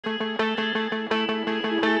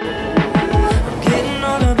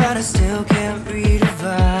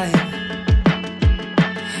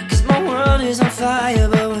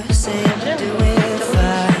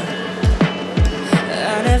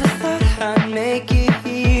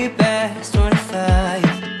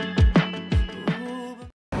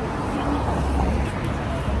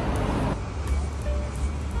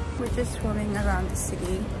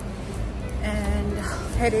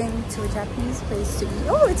heading to a Japanese place to eat.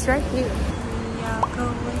 Oh, it's right here. We are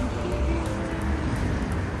going.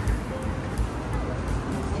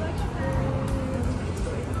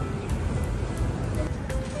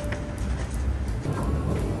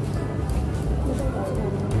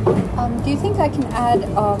 Do you think I can add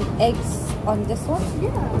eggs on this one?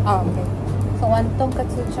 Yeah. Oh, okay. So one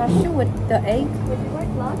tonkatsu chashu with the egg. Would you like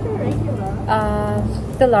large or regular?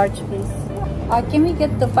 The large, please. Can we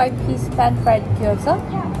get the 5-piece pan-fried gyoza?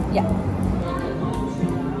 Yeah. Yeah.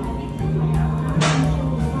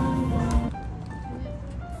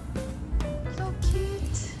 So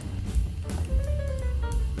cute.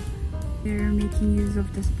 They're making use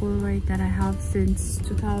of this Polaroid that I have since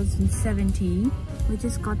 2017. We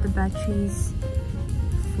just got the batteries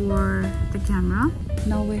for the camera.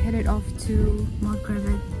 Now we're headed off to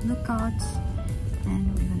Margaret Lookout and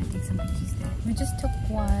we're gonna take some pictures there. We just took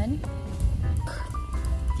one.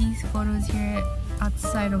 These photos here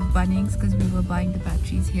outside of Bunnings because we were buying the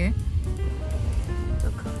batteries here.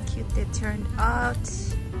 Look how cute they turned out.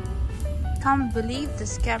 Can't believe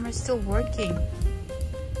this camera is still working.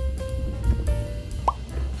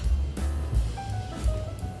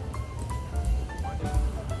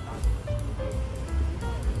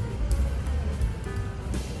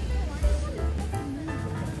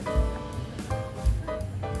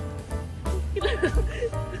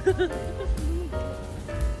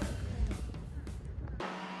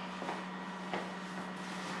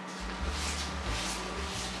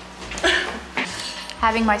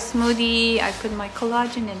 Having my smoothie, I put my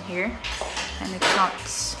collagen in here and it's not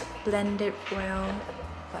blended well,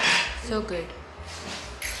 but so good.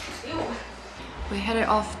 We headed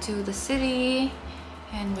off to the city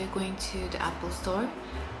and we're going to the Apple store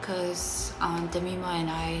because Damima and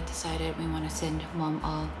I decided we want to send mom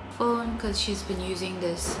a phone because she's been using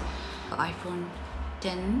this iPhone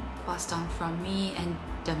 10 passed down from me and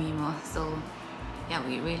Damima. So yeah,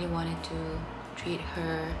 we really wanted to treat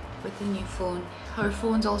her with a new phone. Her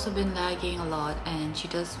phone's also been lagging a lot and she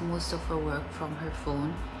does most of her work from her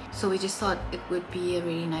phone. So we just thought it would be a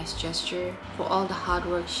really nice gesture for all the hard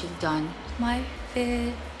work she's done. My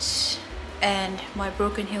fit and my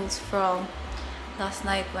broken heels from last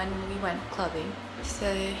night when we went clubbing.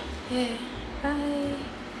 So yeah, bye.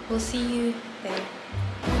 We'll see you there.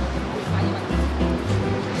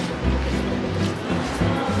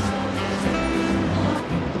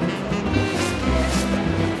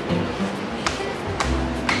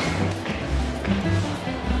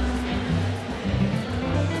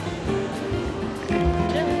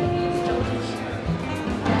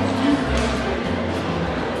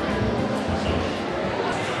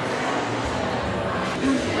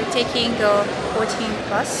 Taking the 14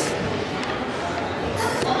 plus.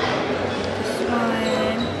 This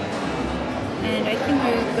one. And I think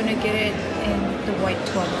we're gonna get it in the white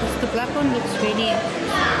one because the black one looks really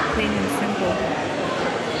plain and simple.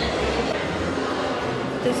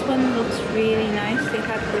 This one looks really nice. They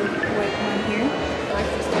have the white one here. I like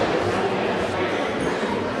this one.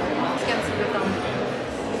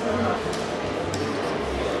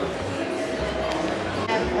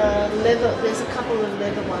 There's a couple of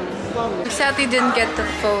leather ones. We sadly didn't get the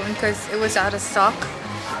phone because it was out of stock,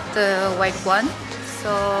 the white one.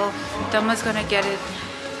 So Dhamma's gonna get it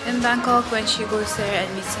in Bangkok when she goes there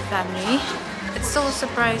and meets her family. It's still a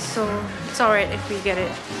surprise, so it's alright if we get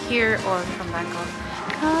it here or from Bangkok.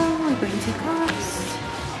 We're going to class.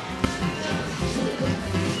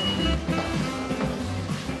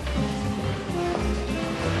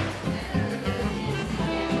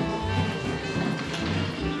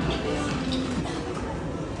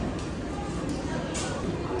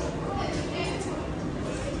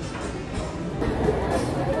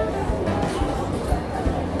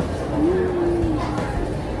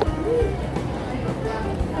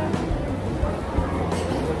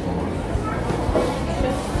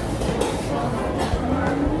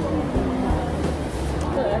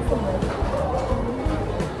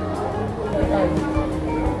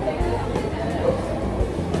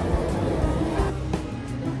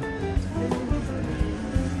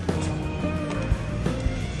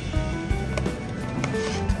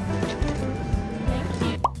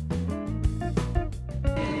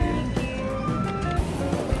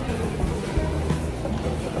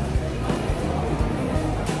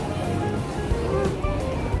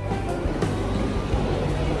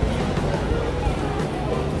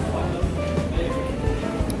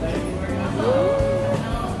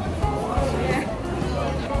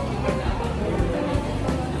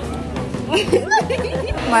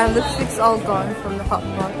 My lipstick's all gone from the hot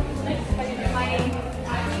pot.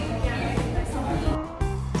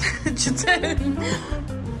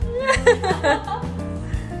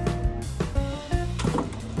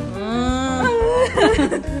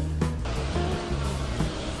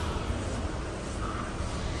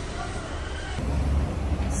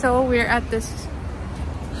 So we're at this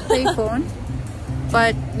payphone,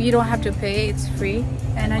 but you don't have to pay, it's free.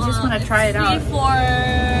 And I just want to try it out. Free for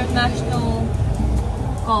national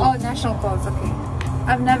calls. Oh, national calls, okay.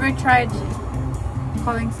 I've never tried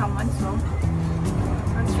calling someone, so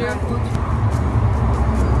let's try.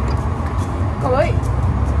 Oi!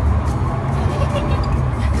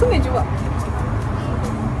 손에 좋아.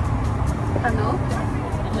 Hello?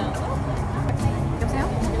 Hello. 여보세요?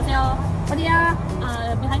 안녕하세요. 어디야?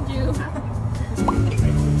 Behind you.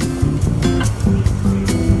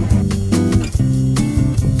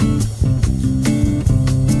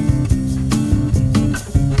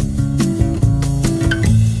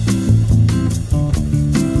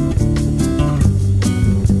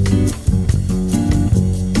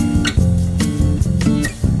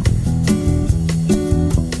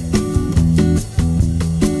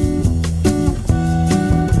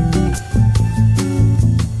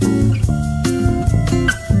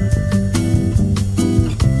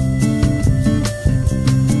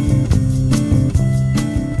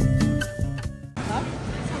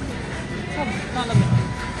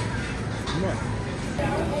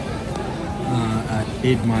 At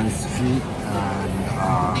 8 Month Street and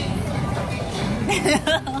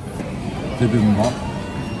bibimbap.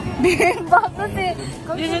 Bibimbap.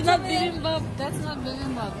 This is not bibimbap. That's not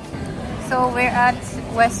bibimbap. So we're at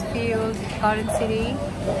Westfield Garden City,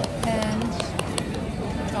 and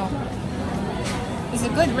It's a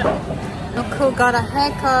good rip. look who got a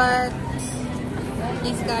haircut.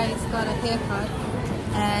 These guys got a haircut,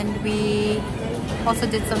 and we also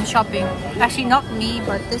did some shopping. Actually, not me,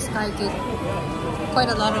 but this guy did quite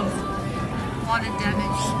a lot of water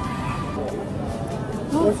damage.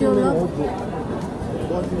 Oh, feel love.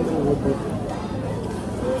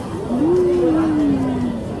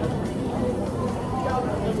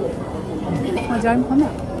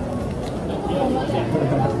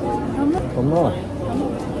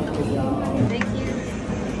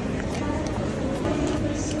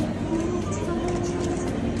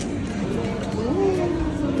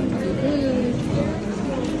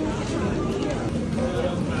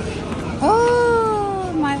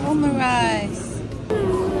 Oh, my omurice.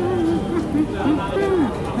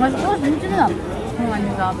 맛있어? 진짜? 아니,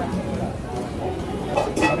 나봐.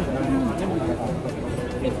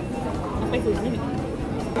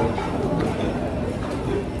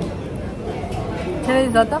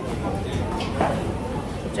 재밌었다?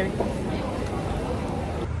 재밌다.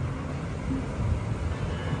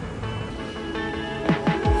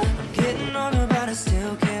 Getting older, but I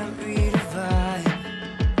still can't read a vibe.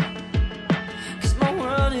 'Cause my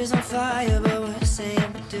world is on fire, but we're saying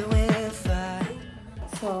we're doing fine.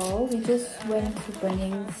 So we just went to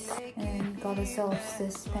Bunnings and got ourselves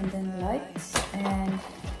this pendant lights, and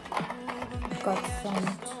got some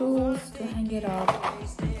tools to hang it up,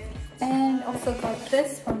 and also got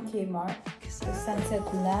this from Kmart, the sunset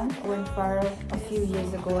lamp. Went viral a few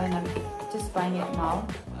years ago and I'm just buying it now.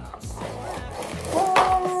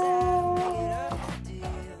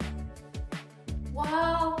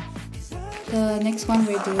 Wow! The next one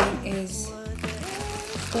we're doing is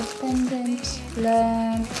the pendant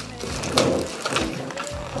lamp,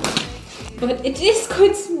 but it is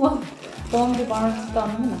quite small.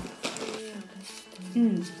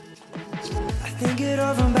 I think it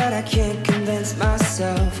over, but I can't convince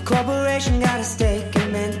myself. Corporation got a stake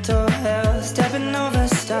in mental health. Stepping over